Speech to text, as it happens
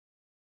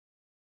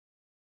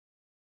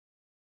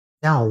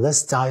Now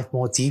let's dive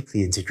more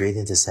deeply into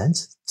gradient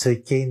descent to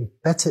gain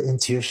better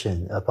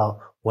intuition about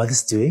what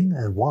it's doing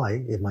and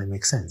why it might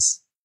make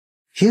sense.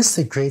 Here's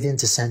the gradient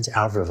descent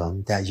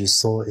algorithm that you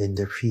saw in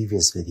the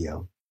previous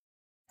video.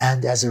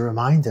 And as a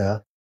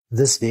reminder,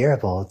 this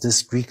variable,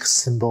 this Greek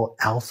symbol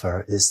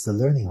alpha, is the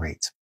learning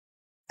rate.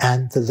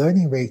 And the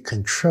learning rate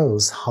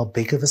controls how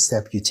big of a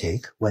step you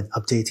take when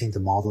updating the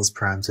model's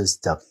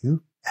parameters W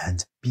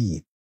and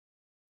B.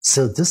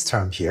 So this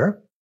term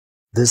here,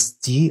 this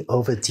d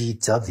over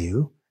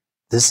dw,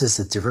 this is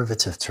a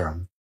derivative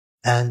term.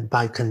 And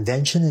by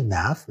convention in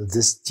math,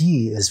 this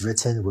d is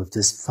written with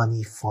this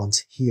funny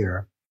font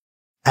here.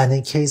 And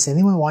in case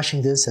anyone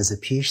watching this has a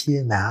PhD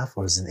in math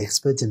or is an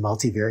expert in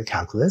multivariate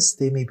calculus,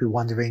 they may be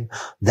wondering,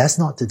 that's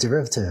not the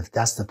derivative,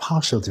 that's the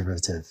partial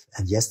derivative.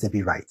 And yes, they'd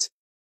be right.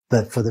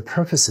 But for the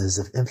purposes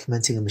of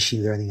implementing a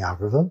machine learning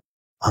algorithm,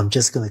 I'm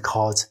just going to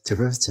call it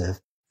derivative,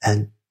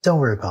 and don't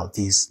worry about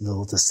these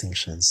little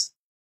distinctions.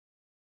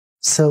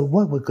 So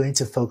what we're going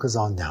to focus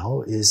on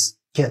now is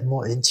get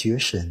more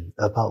intuition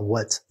about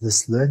what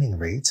this learning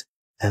rate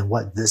and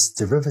what this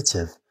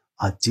derivative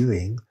are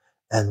doing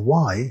and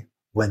why,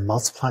 when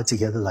multiplied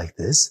together like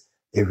this,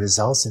 it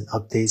results in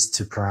updates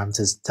to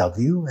parameters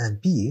W and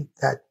B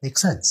that make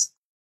sense.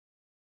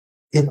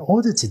 In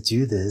order to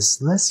do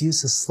this, let's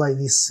use a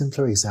slightly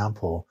simpler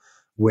example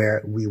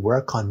where we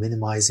work on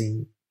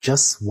minimizing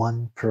just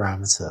one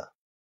parameter.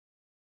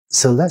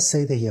 So let's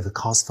say that you have a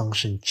cost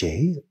function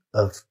J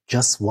of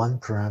just one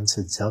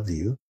parameter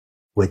W,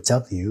 where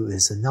W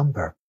is a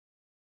number.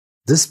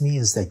 This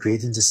means that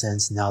gradient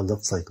descent now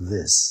looks like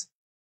this.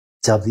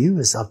 W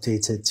is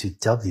updated to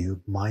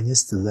W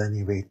minus the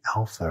learning rate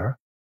alpha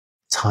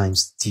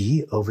times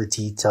d over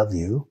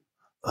dw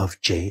of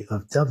J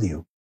of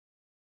W.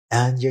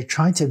 And you're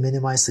trying to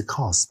minimize the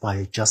cost by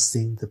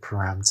adjusting the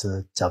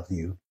parameter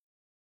W.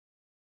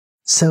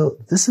 So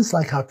this is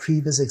like our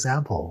previous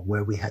example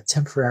where we had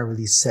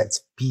temporarily set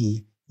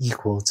B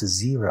equal to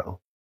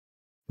 0.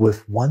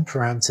 With one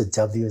parameter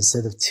W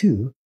instead of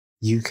 2,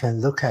 you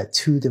can look at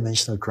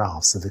two-dimensional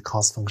graphs of the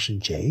cost function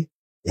J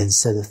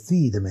instead of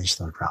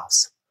three-dimensional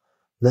graphs.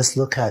 Let's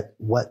look at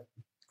what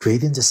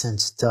gradient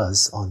descent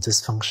does on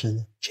this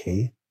function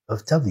J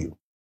of W.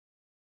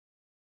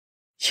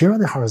 Here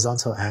on the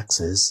horizontal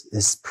axis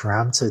is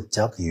parameter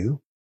W,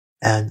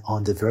 and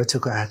on the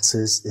vertical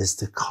axis is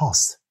the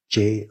cost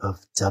J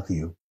of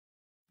W.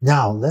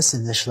 Now let's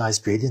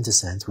initialize gradient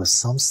descent with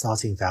some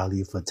starting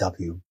value for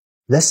W.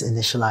 Let's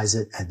initialize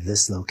it at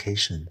this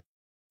location.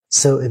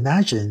 So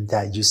imagine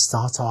that you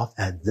start off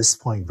at this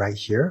point right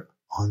here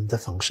on the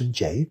function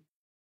J.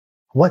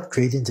 What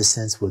gradient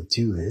descent will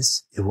do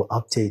is it will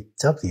update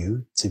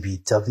W to be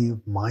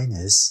W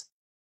minus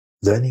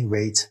learning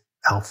rate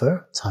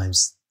alpha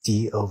times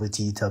d over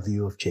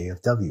dw of J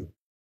of W.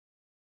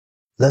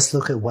 Let's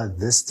look at what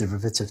this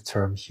derivative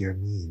term here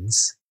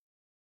means.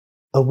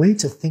 A way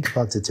to think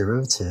about the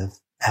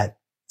derivative at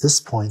this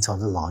point on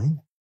the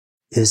line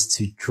is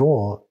to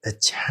draw a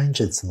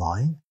tangent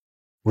line,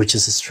 which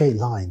is a straight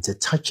line that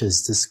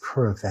touches this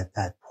curve at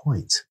that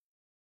point.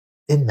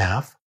 In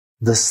math,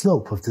 the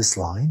slope of this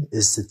line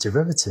is the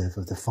derivative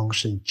of the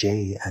function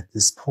J at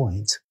this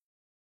point.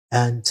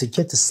 And to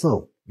get the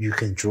slope, you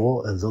can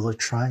draw a little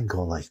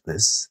triangle like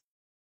this.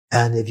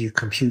 And if you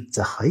compute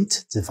the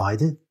height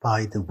divided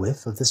by the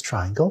width of this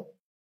triangle,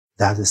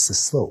 that is the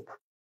slope.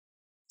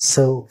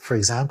 So, for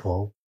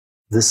example,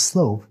 the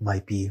slope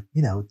might be,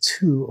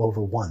 2 over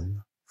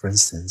 1, for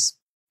instance.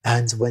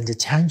 And when the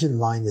tangent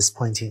line is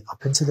pointing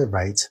up and to the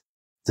right,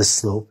 the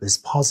slope is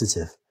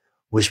positive,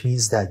 which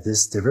means that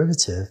this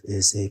derivative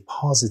is a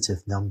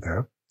positive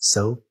number,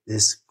 so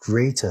is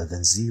greater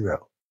than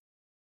 0.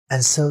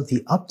 And so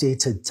the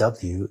updated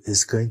W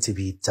is going to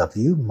be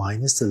W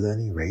minus the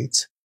learning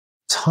rate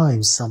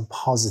times some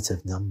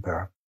positive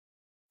number.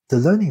 The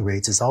learning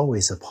rate is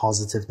always a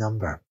positive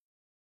number.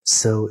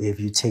 So if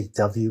you take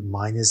W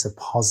minus a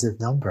positive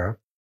number,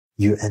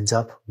 you end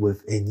up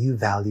with a new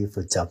value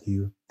for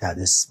W that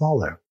is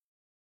smaller.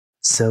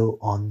 So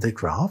on the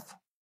graph,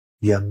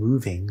 you are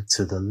moving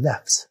to the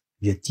left.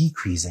 You're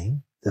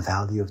decreasing the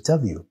value of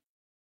W.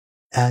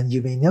 And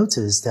you may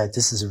notice that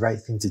this is the right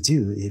thing to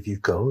do if you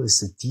go is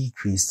to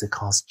decrease the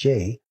cost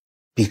J,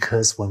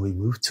 because when we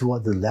move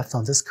toward the left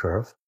on this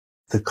curve,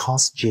 the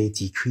cost J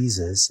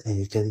decreases and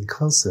you're getting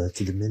closer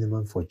to the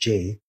minimum for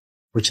J,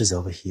 which is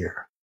over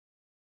here.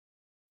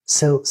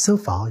 So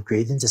far,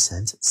 gradient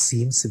descent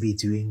seems to be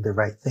doing the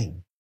right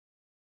thing.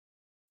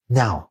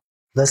 Now,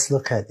 let's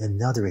look at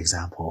another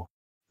example.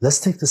 Let's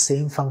take the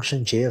same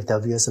function J of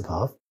W as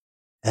above,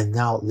 and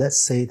now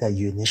let's say that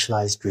you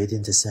initialize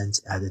gradient descent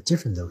at a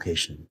different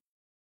location.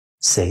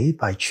 Say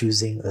by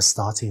choosing a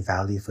starting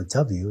value for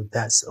W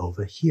that's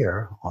over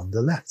here on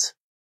the left.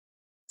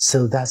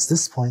 So that's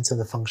this point on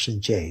the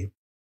function J.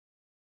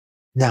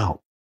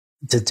 Now,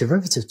 the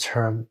derivative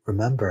term,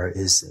 remember,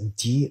 is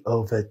d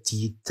over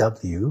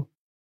dw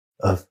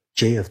of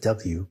J of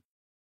W.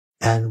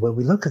 And when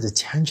we look at the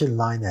tangent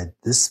line at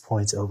this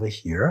point over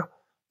here,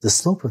 the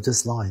slope of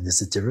this line is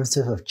the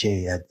derivative of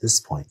J at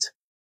this point.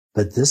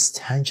 but this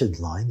tangent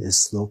line is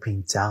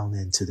sloping down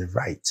and to the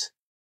right.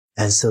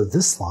 And so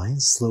this line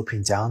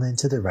sloping down and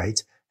to the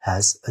right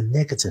has a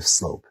negative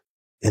slope.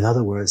 In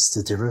other words,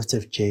 the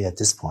derivative j at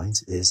this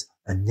point is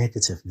a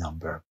negative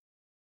number.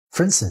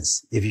 For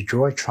instance, if you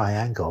draw a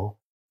triangle,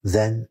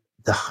 then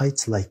the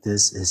height like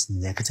this is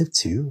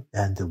 -2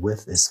 and the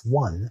width is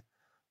 1.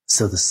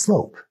 So the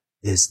slope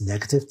is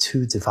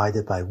 -2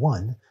 divided by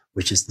 1,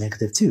 which is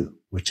 -2,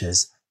 which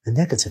is a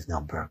negative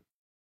number.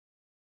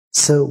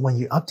 So when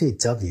you update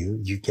w,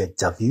 you get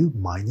w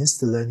minus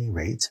the learning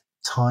rate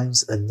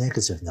times a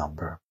negative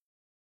number.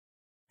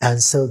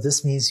 And so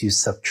this means you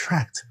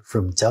subtract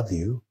from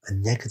w a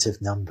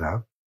negative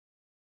number,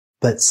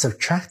 but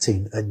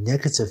subtracting a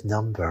negative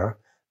number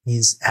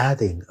means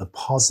adding a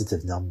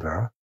positive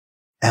number,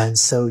 and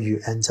so you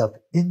end up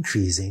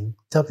increasing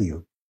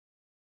w.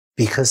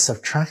 Because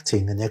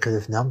subtracting a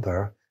negative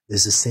number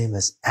is the same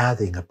as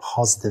adding a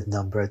positive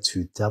number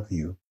to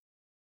w.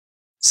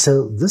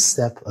 So this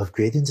step of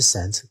gradient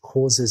descent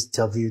causes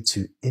w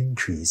to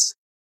increase,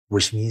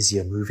 which means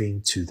you're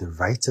moving to the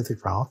right of the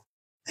graph,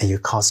 and your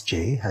cost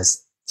j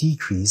has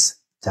decreased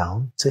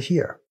down to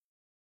here.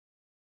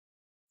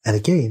 And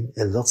again,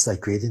 it looks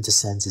like gradient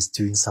descent is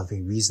doing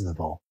something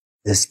reasonable.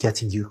 It's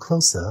getting you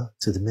closer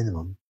to the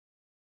minimum.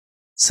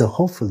 So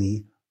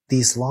hopefully,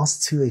 these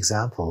last two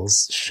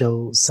examples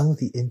show some of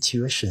the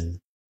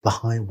intuition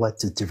behind what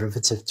the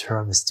derivative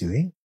term is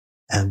doing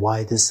and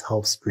why this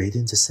helps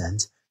gradient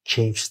descent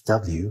change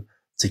w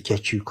to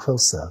get you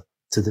closer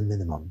to the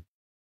minimum.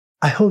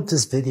 I hope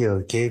this video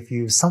gave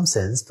you some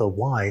sense for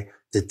why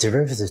the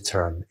derivative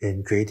term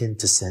in gradient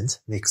descent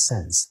makes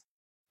sense.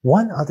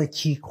 One other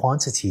key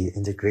quantity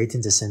in the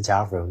gradient descent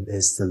algorithm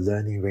is the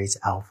learning rate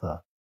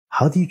alpha.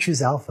 How do you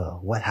choose alpha?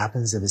 What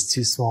happens if it's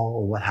too small,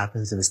 or what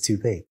happens if it's too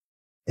big?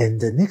 In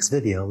the next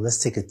video, let's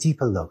take a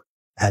deeper look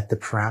at the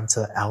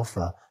parameter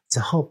alpha to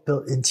help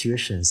build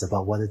intuitions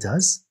about what it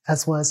does,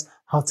 as well as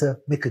how to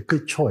make a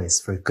good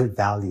choice for a good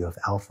value of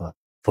alpha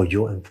for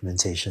your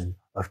implementation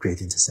of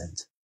gradient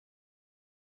descent.